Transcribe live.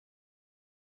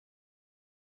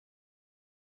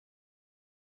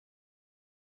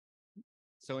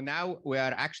So now we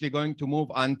are actually going to move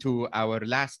on to our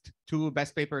last two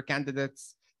best paper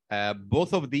candidates.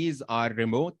 Both of these are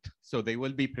remote, so they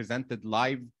will be presented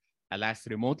live, alas,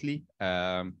 remotely.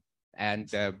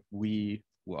 We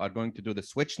are going to do the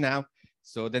switch now.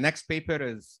 So the next paper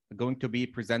is going to be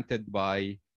presented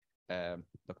by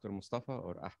Dr. Moustafa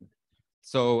or Ahmed.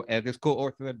 So it is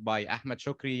co-authored by Ahmed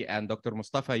Shokry and Dr.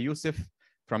 Moustafa Youssef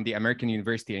from the American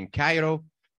University in Cairo.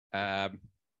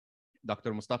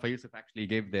 Dr. Moustafa Youssef actually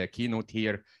gave the keynote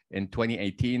here in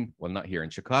 2018. Well, not here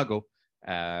in Chicago.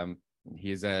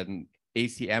 He's an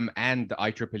ACM and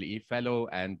IEEE fellow,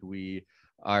 and we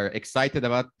are excited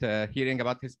about hearing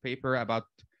about his paper about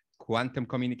quantum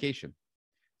communication.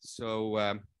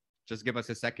 So just give us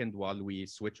a second while we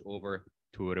switch over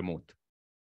to remote.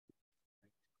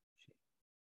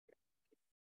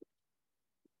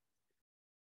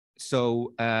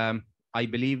 So I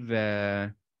believe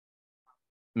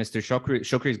Mr.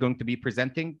 Shokry is going to be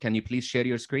presenting. Can you please share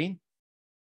your screen?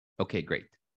 Okay, great.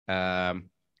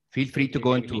 Feel free to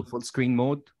go into full screen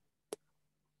mode.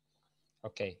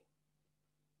 Okay.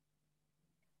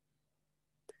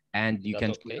 And you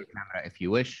can show your camera if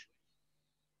you wish.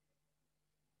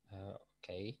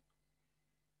 Okay.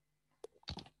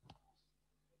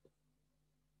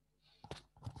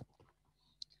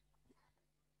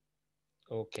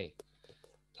 Okay.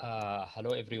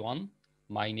 Hello, everyone.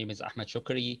 My name is Ahmed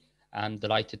Shokry. I'm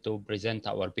delighted to present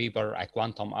our paper, A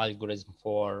Quantum Algorithm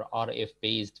for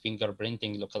RF-based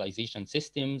fingerprinting localization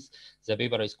systems. The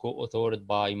paper is co-authored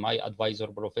by my advisor,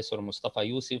 Professor Moustafa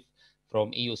Youssef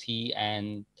from EUC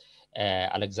and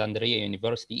Alexandria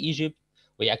University, Egypt.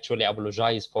 We actually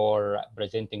apologize for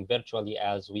presenting virtually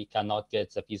as we cannot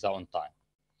get the visa on time.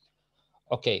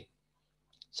 Okay.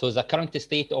 So the current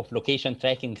state of location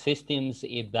tracking systems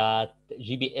is that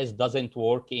GPS doesn't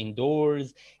work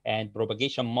indoors and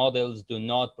propagation models do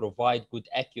not provide good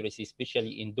accuracy,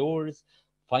 especially indoors.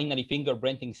 Finally,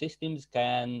 fingerprinting systems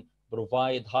can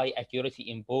provide high accuracy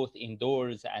in both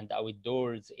indoors and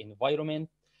outdoors environment.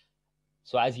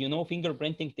 So as you know,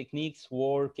 fingerprinting techniques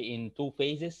work in two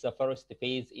phases. The first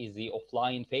phase is the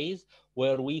offline phase,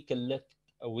 where we collect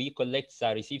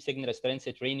the receive signal strength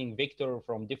training vector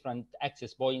from different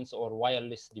access points or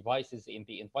wireless devices in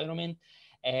the environment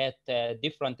at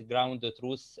different ground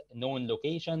truth known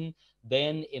location.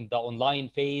 Then in the online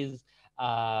phase,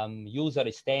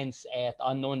 user stands at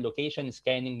unknown location,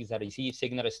 scanning the receive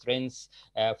signal strengths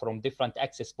from different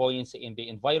access points in the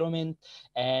environment.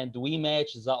 And we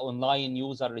match the online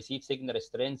user receive signal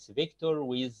strengths vector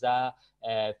with the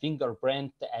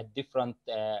fingerprint at different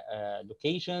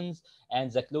locations,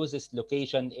 and the closest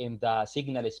location in the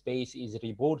signal space is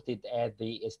reported at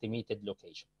the estimated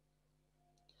location.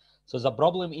 So the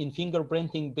problem in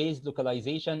fingerprinting-based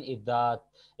localization is that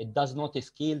it does not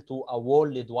scale to a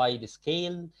worldwide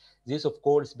scale. This, of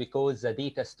course, because the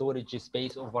data storage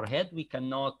space overhead, we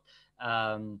cannot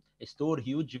store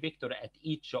huge vector at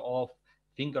each of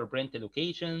fingerprint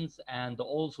locations, and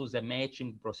also the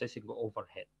matching processing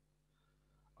overhead.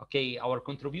 Okay, our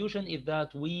contribution is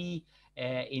that we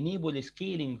enable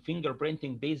scaling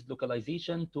fingerprinting-based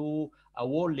localization to a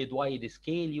worldwide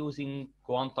scale using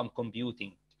quantum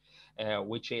computing.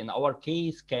 Which in our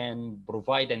case can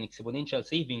provide an exponential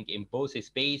saving in both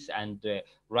space and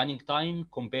running time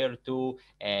compared to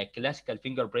classical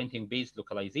fingerprinting-based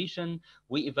localization.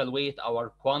 We evaluate our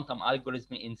quantum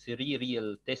algorithm in 3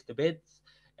 real test beds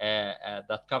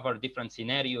that cover different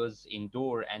scenarios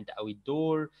indoor and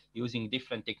outdoor using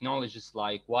different technologies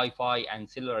like Wi-Fi and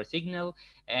cellular signal.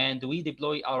 And we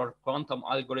deploy our quantum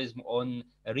algorithm on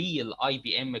a real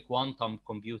IBM quantum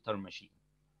computer machine.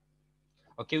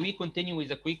 Okay, we continue with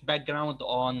a quick background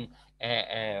on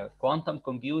quantum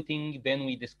computing. Then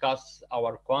we discuss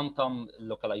our quantum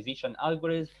localization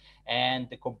algorithm and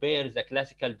compare the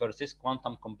classical versus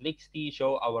quantum complexity,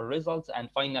 show our results, and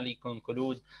finally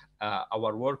conclude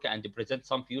our work and present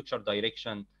some future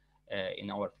direction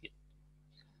in our field.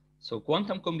 So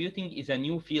quantum computing is a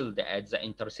new field at the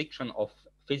intersection of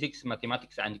physics,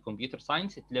 mathematics, and computer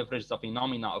science. It leverages the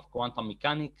phenomena of quantum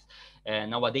mechanics.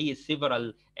 Nowadays,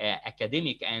 several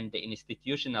academic and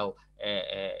institutional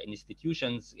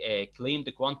institutions claim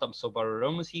the quantum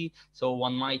supremacy. So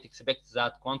one might expect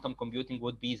that quantum computing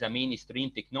would be the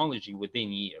mainstream technology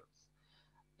within years.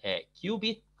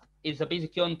 Qubit is a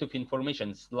basic unit of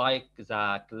information like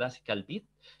the classical bit.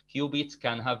 Qubits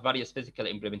can have various physical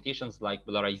implementations like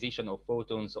polarization of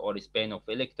photons or spin of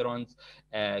electrons.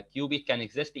 Qubit can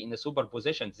exist in a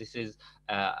superposition. This is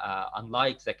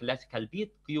unlike the classical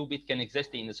bit. Qubit can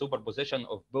exist in a superposition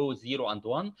of both 0 and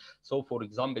 1. So for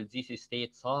example, this is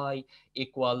state psi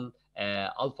equal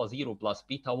alpha 0 plus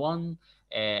beta 1.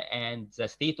 And the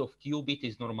state of qubit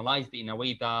is normalized in a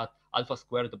way that alpha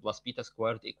squared plus beta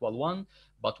squared equal 1.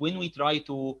 But when we try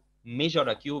to measure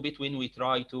a qubit, when we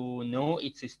try to know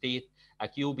its state, a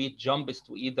qubit jumps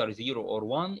to either 0 or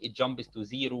 1. It jumps to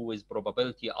 0 with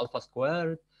probability alpha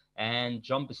squared and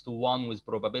jumps to 1 with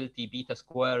probability beta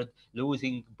squared,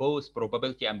 losing both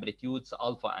probability amplitudes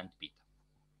alpha and beta.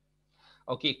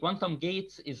 Okay, quantum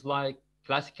gates is like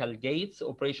classical gates.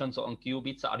 Operations on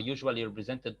qubits are usually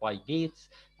represented by gates.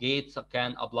 Gates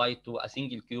can apply to a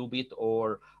single qubit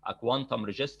or a quantum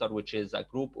register, which is a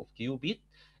group of qubits,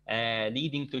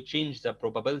 leading to change the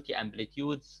probability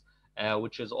amplitudes,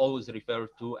 which is always referred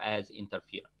to as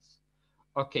interference.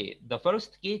 Okay, the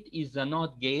first gate is the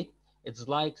NOT gate. It's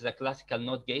like the classical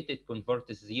NOT gate. It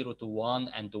converts 0 to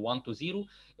 1 and 1 to 0.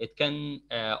 It can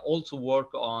also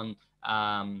work on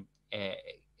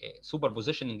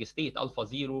superpositioning state alpha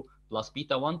 0 plus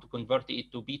beta 1 to convert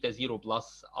it to beta 0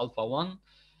 plus alpha 1.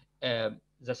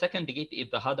 The second gate is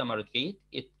the Hadamard gate.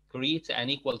 It creates an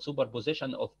equal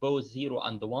superposition of both 0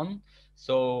 and 1.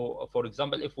 So, for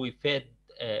example, if we feed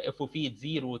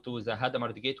 0 to the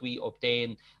Hadamard gate, we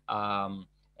obtain 1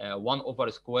 over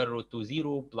square root to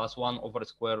 0 plus 1 over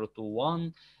square root to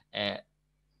 1.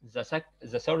 The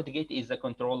third gate is the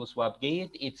control swap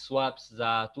gate. It swaps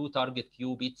the two target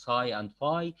qubits psi and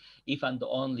phi if and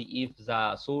only if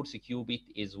the source qubit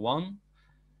is 1.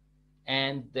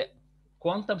 And the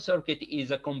quantum circuit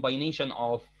is a combination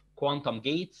of quantum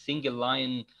gates. Single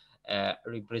line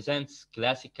represents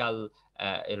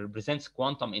represents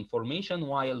quantum information,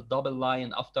 while double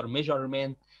line after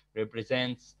measurement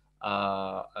represents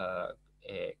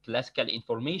classical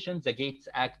information. The gates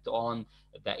act on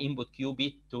the input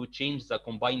qubit to change the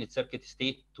combined circuit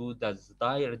state to the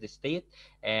desired state,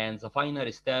 and the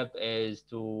final step is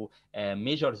to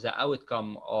measure the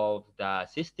outcome of the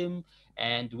system,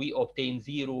 and we obtain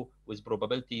 0 with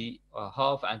probability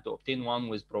half and to obtain 1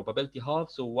 with probability half.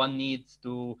 So one needs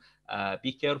to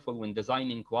be careful when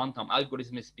designing quantum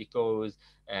algorithms because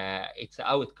its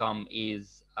outcome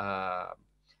is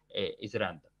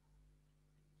random.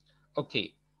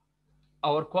 Okay,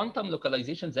 our quantum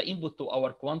localization, the input to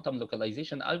our quantum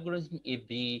localization algorithm is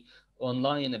the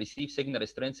online receive signal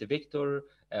strength vector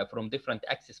from different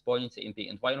access points in the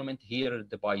environment here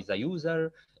by the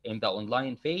user in the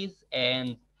online phase,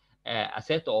 and a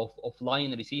set of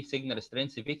offline receive signal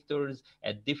strength vectors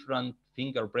at different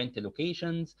fingerprint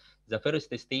locations. The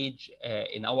first stage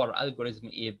in our algorithm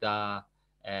is the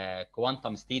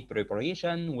quantum state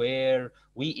preparation, where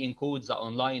we encode the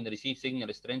online receive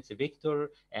signal strength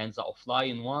vector and the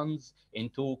offline ones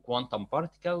into quantum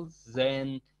particles.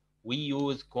 Then we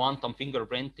use quantum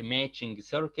fingerprint matching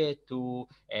circuit to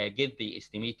get the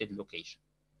estimated location.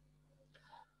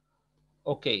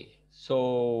 Okay,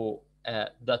 so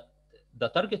the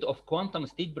target of quantum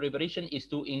state preparation is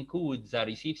to encode the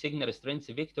receive signal strength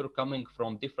vector coming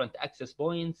from different access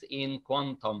points in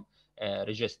quantum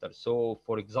register. So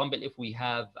for example, if we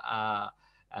have a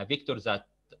vector that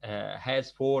has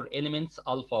 4 elements,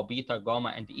 alpha, beta,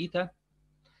 gamma, and eta,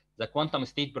 the quantum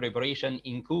state preparation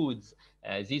encodes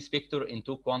this vector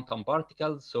into quantum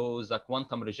particles. So the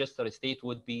quantum register state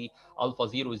would be alpha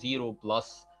 0, 0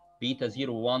 plus beta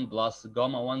 0, 1 plus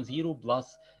gamma 1, 0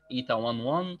 plus eta 1,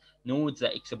 1. Note the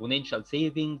exponential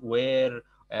saving where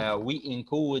we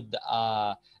encode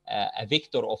a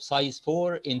vector of size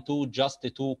 4 into just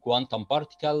 2 quantum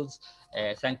particles,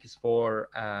 thanks for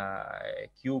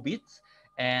qubits.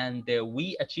 And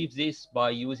we achieve this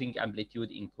by using amplitude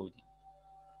encoding.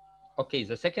 Okay,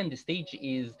 the second stage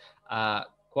is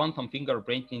quantum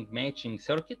fingerprinting matching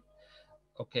circuit.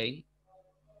 Okay,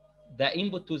 the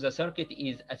input to the circuit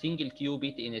is a single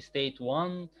qubit in state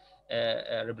 1,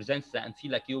 represents the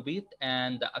ancilla qubit,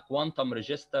 and a quantum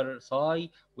register psi,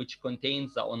 which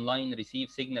contains the online receive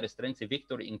signal strength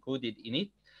vector encoded in it,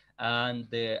 and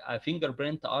a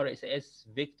fingerprint RSS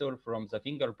vector from the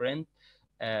fingerprint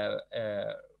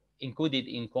encoded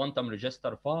in quantum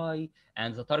register phi.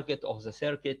 And the target of the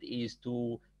circuit is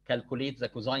to calculate the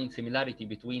cosine similarity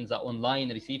between the online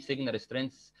receive signal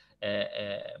strength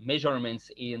measurements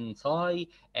in psi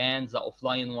and the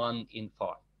offline one in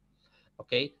phi.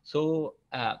 Okay, so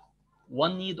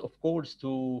one need, of course,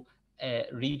 to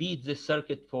repeat this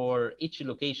circuit for each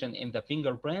location in the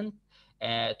fingerprint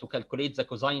to calculate the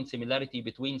cosine similarity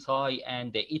between psi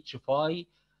and each phi.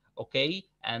 okay,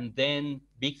 and then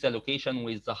pick the location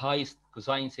with the highest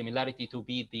cosine similarity to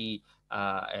be the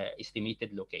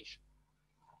estimated location.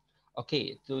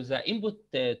 Okay, so the input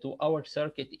to our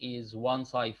circuit is 1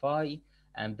 psi phi,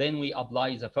 and then we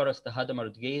apply the first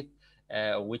Hadamard gate,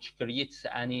 which creates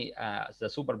the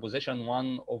superposition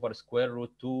 1 over square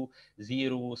root 2,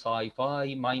 0 psi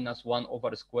phi minus 1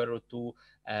 over square root 2,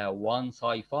 1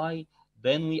 psi phi.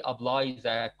 Then we apply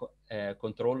the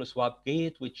control swap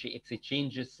gate, which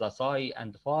exchanges the psi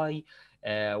and phi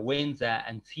when the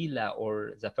ancilla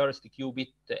or the first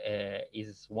qubit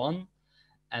is 1.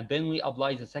 And then we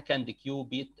apply the second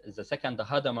qubit, the second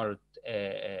Hadamard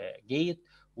gate,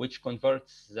 which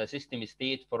converts the system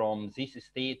state from this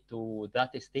state to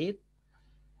that state.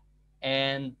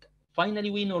 And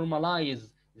finally, we normalize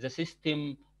the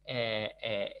system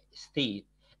state.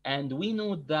 And we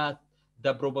know that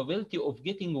the probability of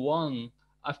getting 1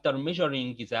 after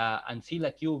measuring the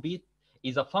ancilla qubit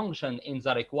is a function in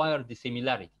the required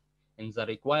similarity, in the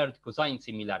required cosine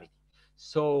similarity.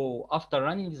 So after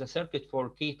running the circuit for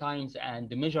k times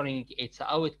and measuring its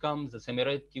outcome, the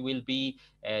similarity will be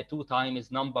 2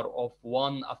 times number of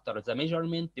 1 after the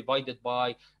measurement divided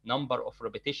by number of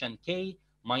repetition k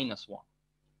minus 1.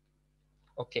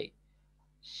 Okay,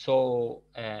 so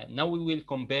now we will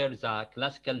compare the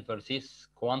classical versus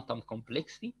quantum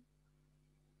complexity.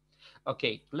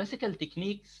 Okay, classical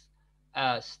techniques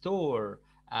store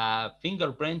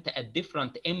fingerprint at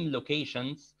different M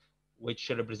locations,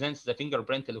 which represents the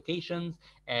fingerprint locations,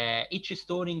 each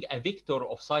storing a vector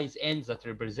of size n that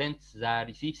represents the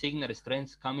received signal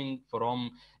strength coming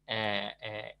from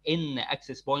n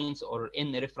access points or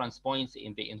n reference points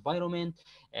in the environment.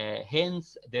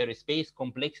 Hence, their space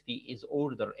complexity is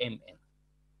order mn.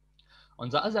 On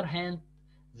the other hand,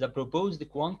 the proposed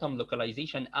quantum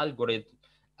localization algorithm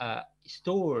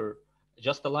store,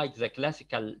 just like the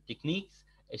classical techniques,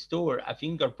 store a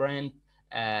fingerprint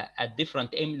at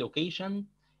different M location.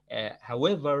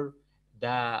 However,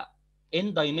 the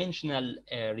n-dimensional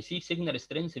receive signal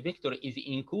strength vector is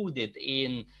encoded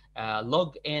in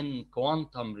log n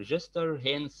quantum register.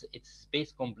 Hence, its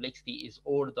space complexity is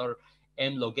order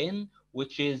m log n,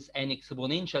 which is an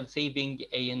exponential saving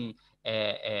in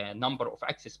number of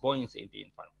access points in the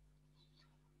environment.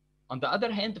 On the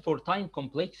other hand, for time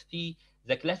complexity,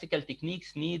 the classical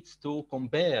techniques needs to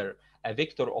compare a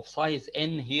vector of size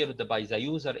n heard by the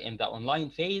user in the online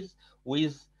phase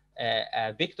with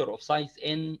a vector of size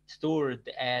n stored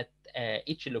at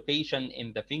each location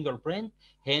in the fingerprint.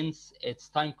 Hence, its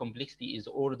time complexity is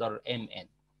order mn.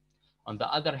 On the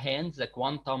other hand,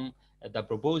 the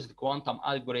proposed quantum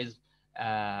algorithm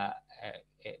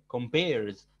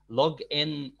compares log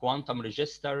n quantum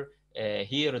register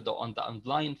here on the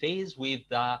online phase with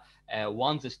the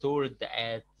ones stored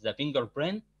at the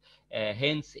fingerprint.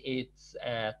 Hence, its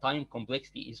time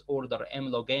complexity is order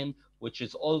m log n, which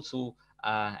is also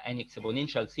an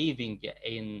exponential saving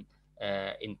in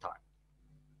time.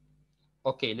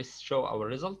 Okay, let's show our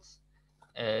results.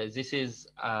 This is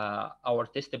our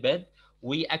test bed.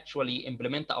 We actually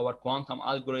implement our quantum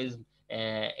algorithm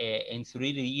in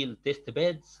 3 real test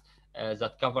beds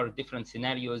that cover different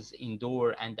scenarios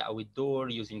indoor and outdoor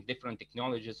using different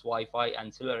technologies, Wi-Fi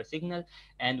and cellular signal.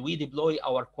 And we deploy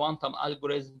our quantum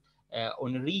algorithm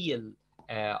on real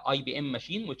IBM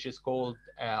machine, which is called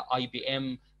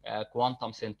IBM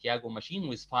Quantum Santiago machine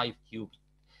with 5 qubits.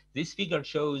 This figure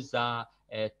shows the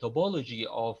topology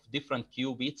of different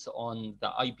qubits on the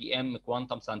IBM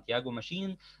Quantum Santiago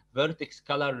machine. Vertex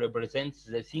color represents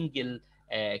the single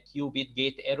qubit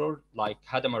gate error, like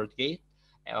Hadamard gate,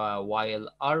 while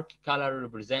arc color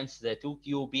represents the 2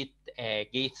 qubit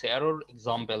gates error,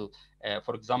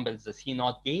 for example, the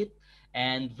C0 gate,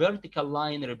 and vertical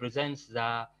line represents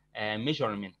the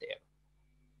measurement error.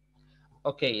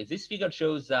 Okay, this figure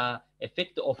shows the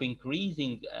effect of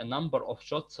increasing a number of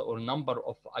shots or number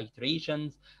of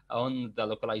iterations on the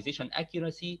localization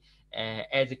accuracy.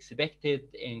 As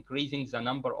expected, increasing the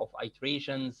number of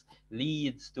iterations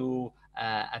leads to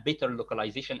a better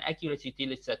localization accuracy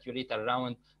till it's saturated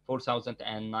around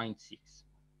 4096.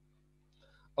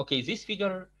 Okay, this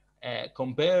figure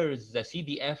compares the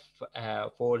CDF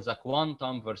for the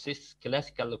quantum versus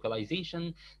classical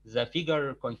localization. The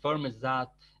figure confirms that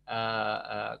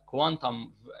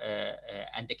quantum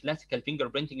and the classical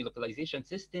fingerprinting localization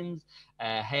systems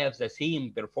have the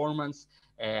same performance.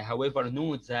 However,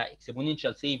 note the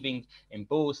exponential saving in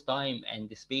both time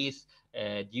and space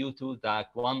due to the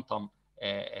quantum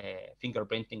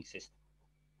fingerprinting system.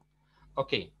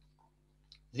 Okay.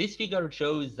 This figure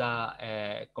shows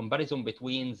the comparison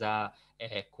between the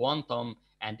quantum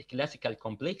and classical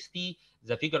complexity.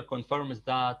 The figure confirms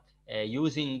that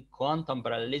using quantum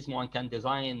parallelism, one can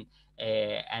design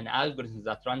an algorithm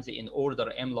that runs in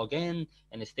order m log n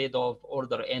instead of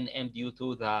order n m due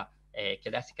to the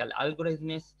classical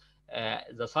algorithms.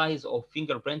 The size of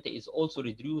fingerprint is also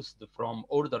reduced from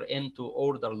order n to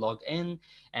order log n,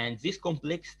 and this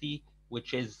complexity,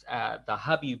 which is the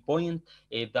happy point,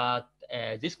 is that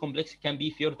this complexity can be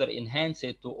further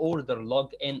enhanced to order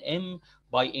log nm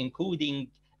by encoding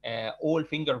all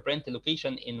fingerprint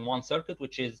location in one circuit,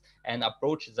 which is an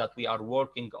approach that we are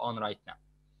working on right now.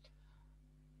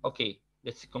 Okay,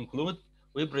 let's conclude.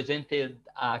 We presented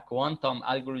a quantum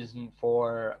algorithm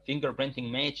for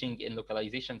fingerprinting matching in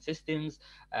localization systems.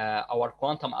 Our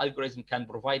quantum algorithm can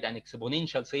provide an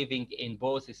exponential saving in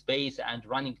both space and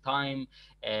running time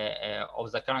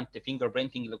of the current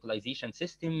fingerprinting localization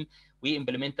system. We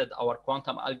implemented our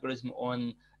quantum algorithm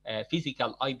on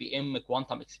physical IBM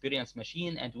quantum experience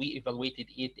machine, and we evaluated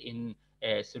it in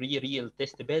 3 real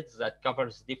test beds that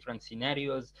covers different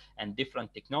scenarios and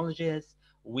different technologies.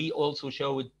 We also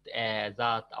showed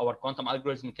that our quantum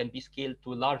algorithm can be scaled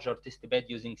to larger test bed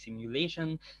using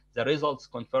simulation. The results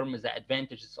confirm the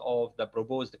advantages of the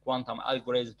proposed quantum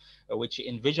algorithm, which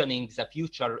envisioning the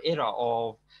future era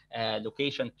of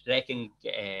location tracking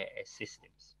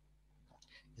systems.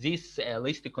 This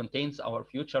list contains our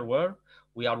future work.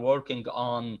 We are working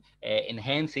on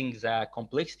enhancing the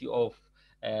complexity of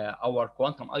our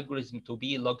quantum algorithm to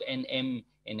be log nm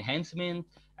enhancement,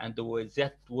 and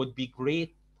that would be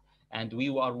great. And we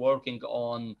are working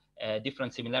on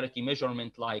different similarity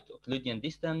measurement like Euclidean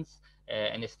distance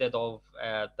instead of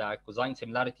the cosine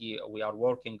similarity we are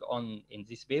working on in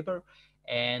this paper.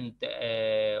 And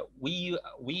we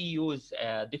use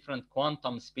different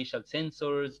quantum spatial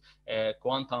sensors,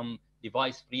 quantum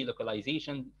device free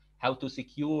localization, how to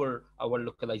secure our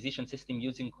localization system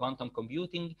using quantum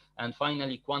computing, and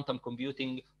finally quantum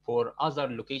computing for other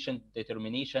location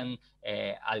determination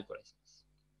algorithms.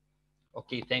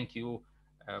 Okay, thank you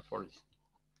for this.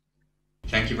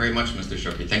 Thank you very much, Mr.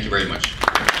 Shokry. Thank you very much.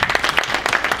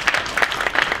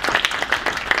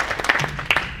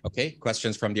 Okay,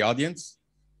 questions from the audience?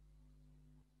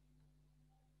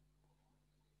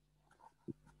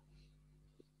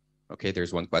 Okay,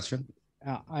 there's one question.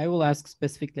 I will ask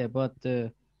specifically about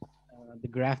the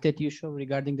graph that you show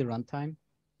regarding the runtime,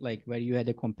 like where you had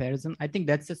a comparison. I think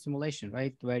that's a simulation,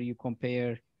 right? Where you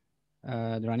compare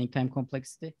the running time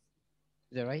complexity.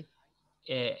 Is that right?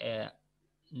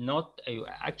 Not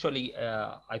actually.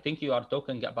 I think you are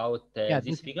talking about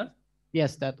this figure.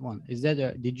 Yes, that one. Is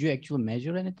that did you actually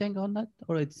measure anything on that,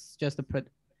 or it's just a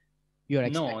you're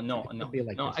expecting? No.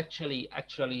 This?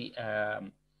 Actually,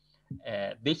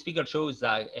 this figure shows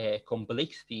the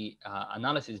complexity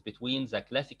analysis between the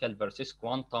classical versus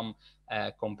quantum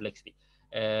complexity.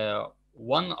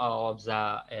 One of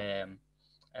the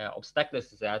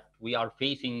obstacles that we are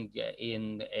facing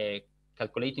in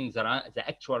calculating the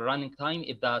actual running time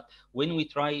is that when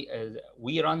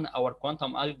we run our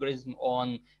quantum algorithm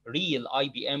on real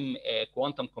IBM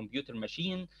quantum computer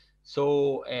machine.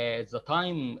 So the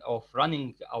time of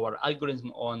running our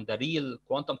algorithm on the real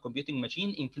quantum computing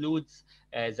machine includes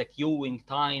the queuing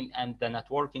time and the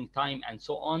networking time and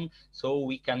so on. So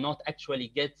we cannot actually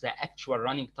get the actual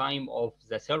running time of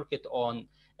the circuit on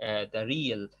the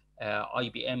real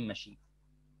IBM machine.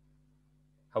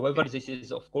 However, this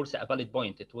is, of course, a valid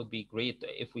point. It would be great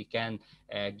if we can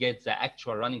get the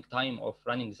actual running time of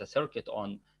running the circuit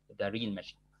on the real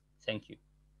machine. Thank you.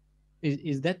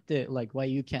 Is that the like why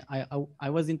you can? I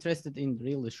was interested in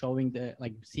really showing the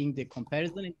seeing the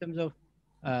comparison in terms of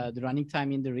the running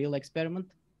time in the real experiment.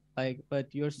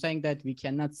 But you're saying that we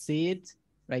cannot see it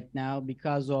right now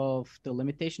because of the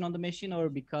limitation on the machine, or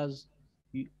because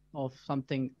of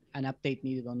something, an update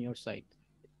needed on your side?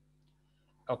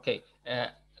 Okay.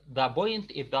 The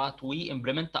point is that we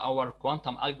implement our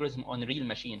quantum algorithm on a real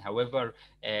machine. However,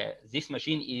 this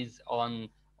machine is on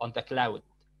the cloud.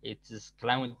 It's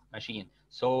cloud machine.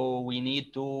 So we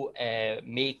need to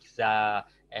make the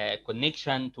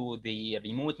connection to the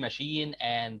remote machine,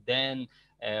 and then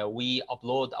we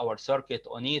upload our circuit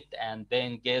on it and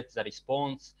then get the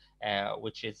response,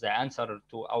 which is the answer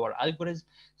to our algorithm.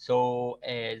 So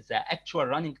the actual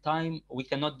running time, we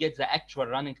cannot get the actual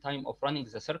running time of running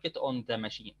the circuit on the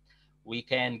machine. We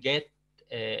can get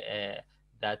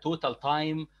the total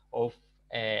time of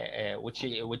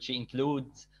which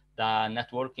includes the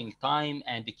networking time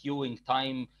and the queuing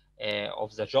time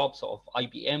of the jobs of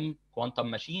IBM quantum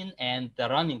machine, and the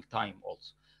running time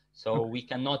also. So we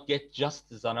cannot get just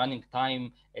the running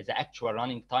time, the actual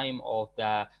running time of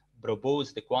the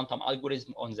proposed quantum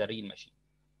algorithm on the real machine.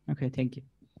 Okay, thank you.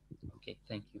 Okay,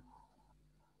 thank you.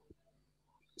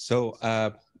 So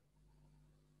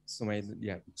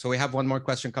Yeah. So we have one more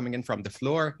question coming in from the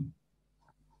floor.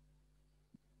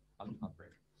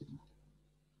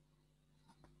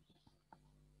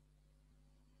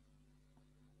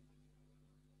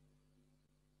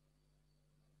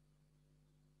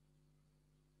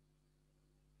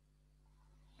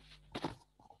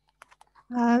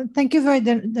 Thank you for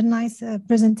the nice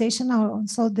presentation,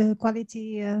 also the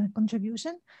quality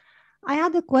contribution. I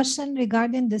had a question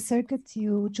regarding the circuit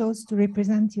you chose to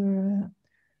represent your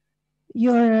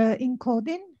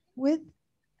encoding with.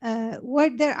 Were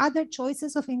there other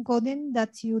choices of encoding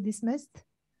that you dismissed?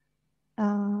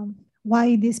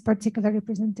 Why this particular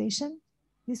representation?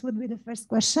 This would be the first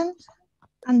question.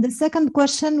 And the second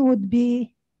question would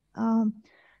be,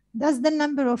 does the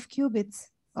number of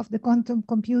qubits of the quantum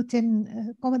computer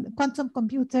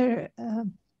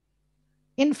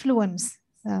influence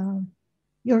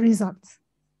your results?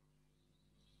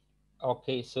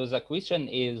 Okay, so the question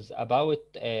is about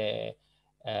the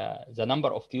number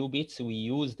of qubits we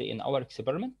used in our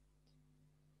experiment.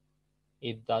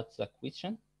 If that's the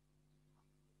question.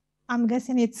 I'm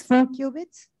guessing it's 4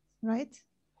 qubits, right?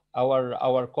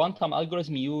 Our quantum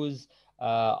algorithm use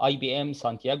IBM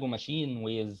Santiago machine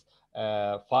with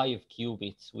 5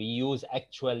 qubits. We use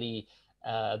actually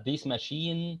this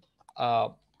machine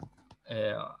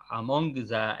among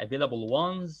the available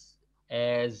ones,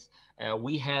 as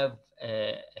we have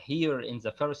here in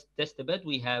the first test bed,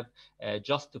 we have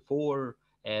just 4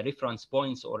 reference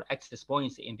points or access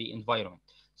points in the environment.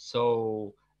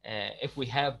 So if we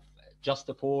have just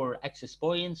 4 access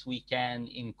points, we can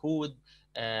encode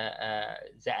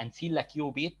the ancilla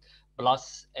qubit,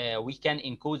 plus we can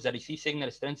encode the receive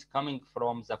signal strength coming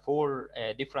from the 4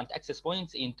 different access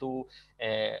points into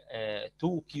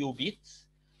 2 qubits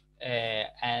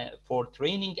for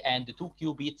training and 2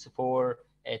 qubits for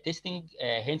testing.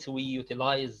 Hence, we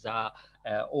utilize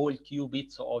all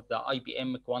qubits of the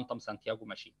IBM Quantum Santiago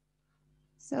machine.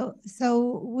 So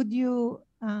would you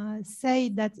say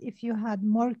that if you had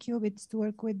more qubits to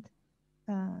work with,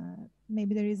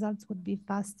 maybe the results would be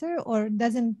faster, or it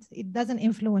doesn't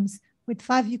influence? With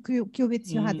 5 qubits,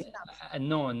 you had enough?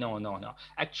 No.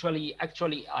 Actually,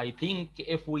 I think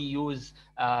if we use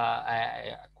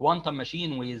a quantum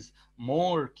machine with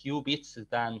more qubits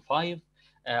than 5,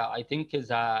 I think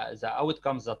the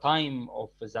outcomes, the time of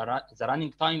the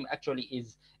running time actually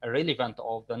is irrelevant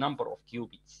of the number of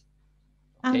qubits.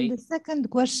 Okay? And the second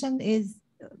question is,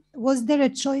 was there a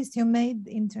choice you made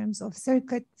in terms of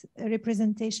circuit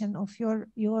representation of your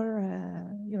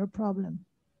problem?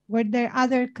 Were there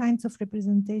other kinds of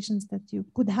representations that you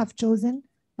could have chosen,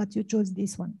 but you chose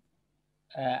this one?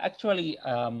 Actually,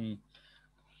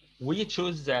 we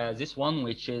choose this one,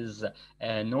 which is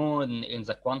known in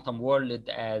the quantum world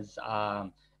as,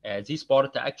 this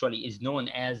part actually is known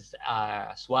as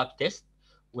a swap test,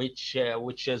 which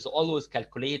is always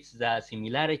calculates the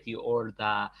similarity or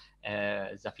the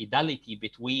fidelity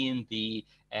between the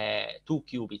 2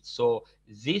 qubits. So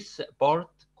this part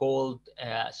called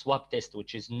swap test,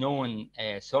 which is known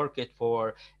circuit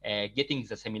for getting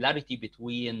the similarity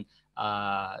between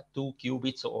 2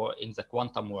 qubits or in the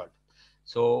quantum world.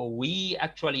 So we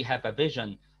actually have a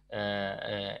vision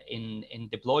in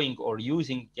deploying or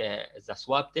using the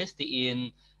swap test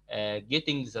in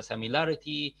getting the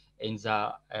similarity in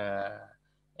the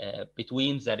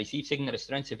between the receive signal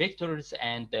strength vectors,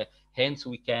 and hence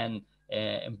we can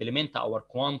implement our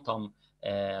quantum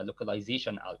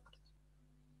localization algorithm.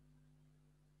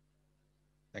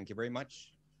 Thank you very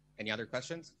much. Any other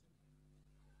questions?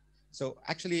 So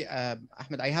actually,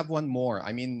 Ahmed, I have one more.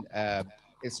 I mean,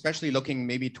 especially looking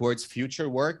maybe towards future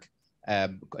work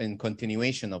in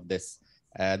continuation of this.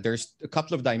 There's a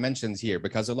couple of dimensions here,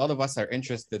 because a lot of us are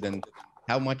interested in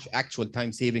how much actual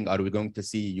time saving are we going to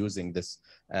see using this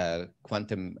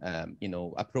quantum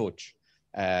approach.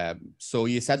 So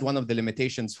you said one of the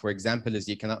limitations, for example, is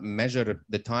you cannot measure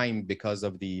the time because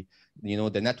of the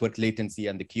the network latency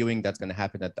and the queuing that's going to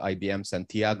happen at IBM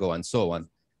Santiago and so on.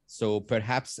 So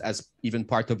perhaps as even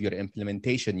part of your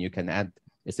implementation, you can add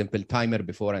a simple timer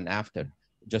before and after,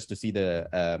 just to see the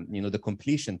the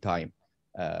completion time,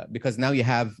 because now you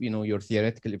have your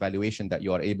theoretical evaluation that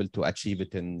you are able to achieve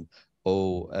it in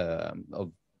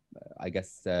I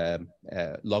guess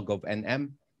log of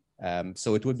nm.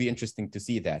 So it would be interesting to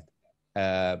see that.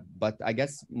 But I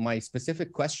guess my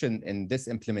specific question in this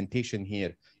implementation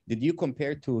here, did you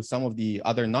compare to some of the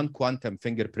other non-quantum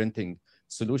fingerprinting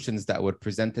solutions that were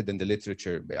presented in the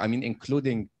literature? I mean,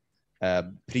 including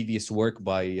previous work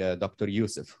by Dr.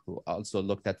 Youssef, who also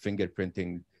looked at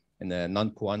fingerprinting in a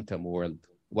non-quantum world.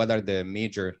 What are the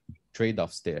major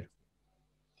trade-offs there?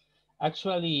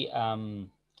 Actually,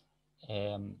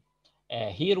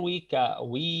 Here we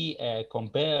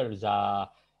compare the,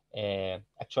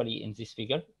 actually in this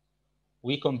figure,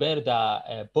 we compare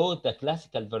the both the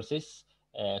classical versus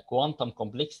quantum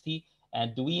complexity,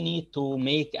 and we need to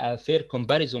make a fair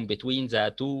comparison between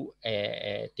the two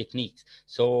techniques.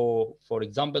 So, for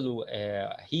example,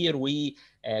 here we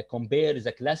compare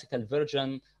the classical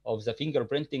version of the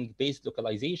fingerprinting-based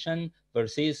localization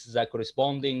versus the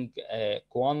corresponding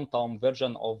quantum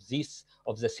version of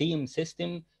the same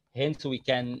system. Hence, we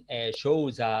can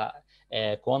show the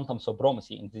quantum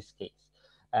supremacy in this case.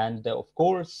 And of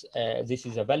course, this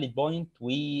is a valid point.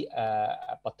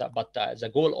 But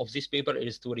the goal of this paper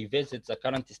is to revisit the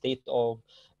current state of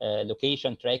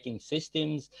location tracking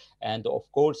systems. And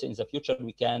of course, in the future,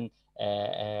 we can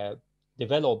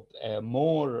develop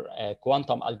more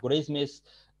quantum algorithms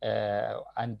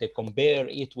and compare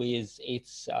it with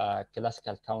its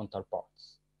classical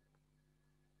counterparts.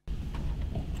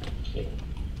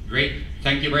 Great.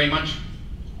 Thank you very much.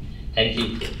 Thank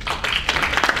you.